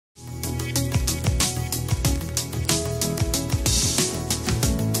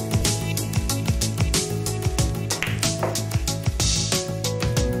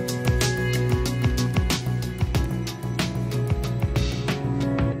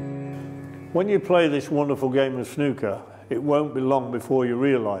When you play this wonderful game of snooker, it won't be long before you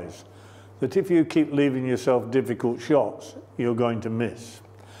realise that if you keep leaving yourself difficult shots, you're going to miss.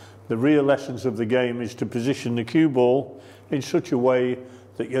 The real essence of the game is to position the cue ball in such a way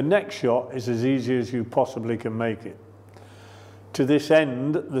that your next shot is as easy as you possibly can make it. To this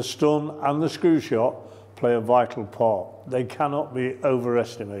end, the stun and the screw shot play a vital part. They cannot be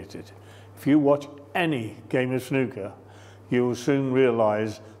overestimated. If you watch any game of snooker, you will soon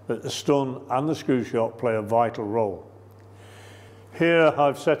realise that the stun and the screw shot play a vital role. Here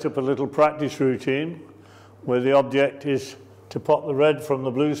I've set up a little practice routine where the object is to pot the red from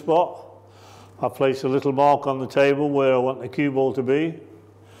the blue spot. I've placed a little mark on the table where I want the cue ball to be.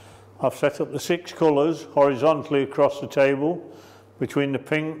 I've set up the 6 colours horizontally across the table between the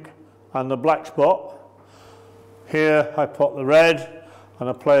pink and the black spot. Here I pot the red and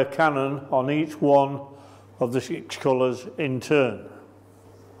I play a cannon on each one of the 6 colours in turn.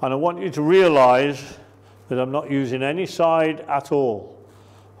 And I want you to realise that I'm not using any side at all.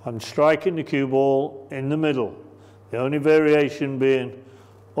 I'm striking the cue ball in the middle, the only variation being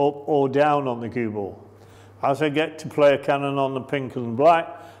up or down on the cue ball. As I get to play a cannon on the pink and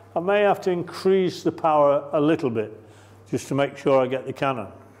black, I may have to increase the power a little bit just to make sure I get the cannon.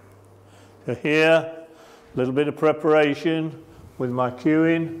 So here, a little bit of preparation with my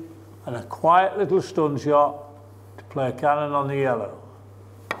cueing and a quiet little stun shot to play a cannon on the yellow.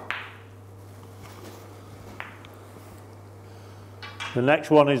 The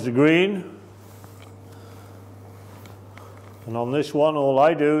next one is the green, and on this one all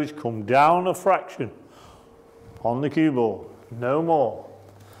I do is come down a fraction on the cue ball, no more.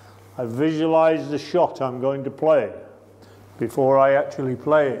 I visualise the shot I'm going to play before I actually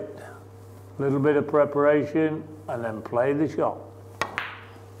play it. A little bit of preparation and then play the shot.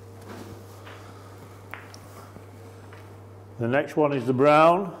 The next one is the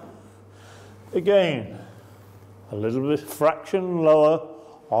brown. Again, a little bit fraction lower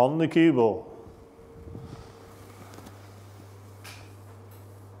on the cue ball.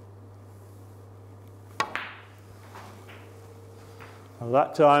 And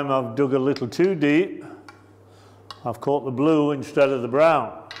that time I've dug a little too deep. I've caught the blue instead of the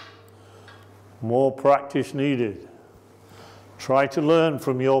brown. More practice needed. Try to learn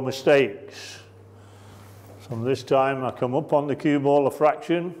from your mistakes. So this time I come up on the cue ball a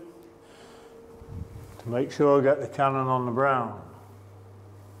fraction to make sure I get the cannon on the brown.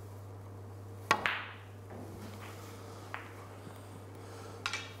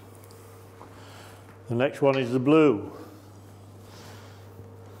 The next one is the blue.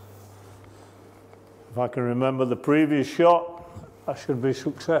 If I can remember the previous shot, I should be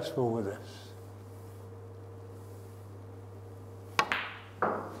successful with this.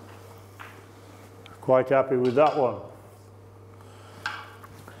 Quite happy with that one.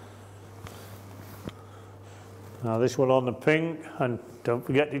 Now this one on the pink, and don't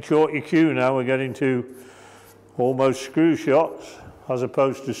forget to short your cue now, we're getting to almost screw shots as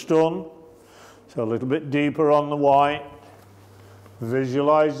opposed to stun. So a little bit deeper on the white.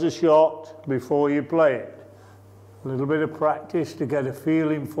 Visualise the shot before you play it. A little bit of practice to get a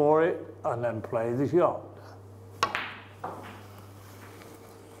feeling for it and then play the shot.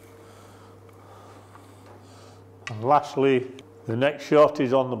 And lastly, the next shot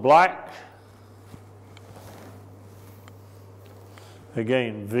is on the black.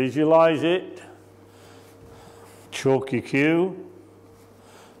 Again, visualise it, chalk your cue,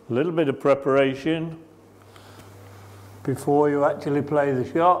 a little bit of preparation before you actually play the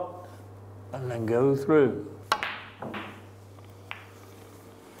shot, and then go through.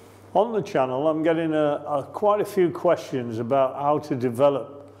 On the channel, I'm getting quite a few questions about how to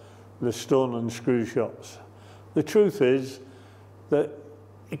develop the stun and screw shots. The truth is that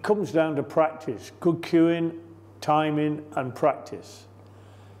it comes down to practice, good cueing, timing and practice.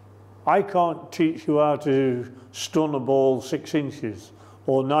 I can't teach you how to stun a ball 6 inches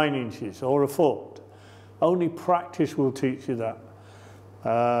or 9 inches or a foot. Only practice will teach you that.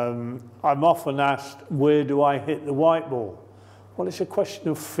 I'm often asked, where do I hit the white ball? Well, it's a question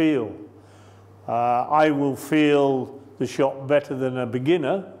of feel. I will feel the shot better than a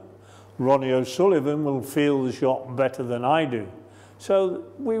beginner. Ronnie O'Sullivan will feel the shot better than I do. So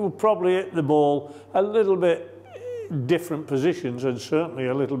we will probably hit the ball a little bit different positions and certainly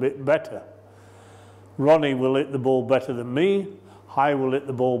a little bit better. Ronnie will hit the ball better than me. I will hit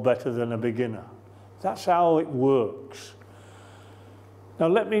the ball better than a beginner. That's how it works. Now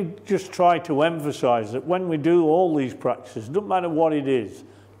let me just try to emphasize that when we do all these practices, doesn't matter what it is,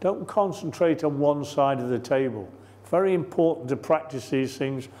 don't concentrate on one side of the table. Very important to practice these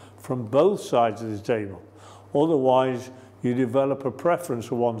things from both sides of the table. Otherwise, you develop a preference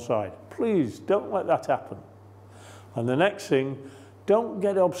for one side. please, don't let that happen. And the next thing, don't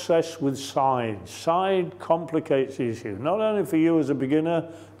get obsessed with side. Side complicates the issue, not only for you as a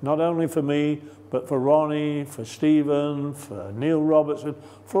beginner, not only for me, but for Ronnie, for Stephen, for Neil Robertson,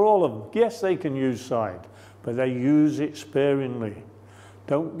 for all of them. Yes, they can use side, but they use it sparingly.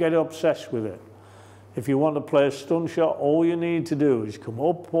 Don't get obsessed with it. If you want to play a stun shot, all you need to do is come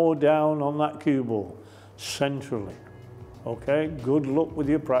up or down on that cue ball, centrally. Okay, good luck with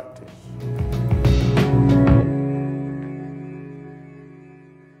your practice.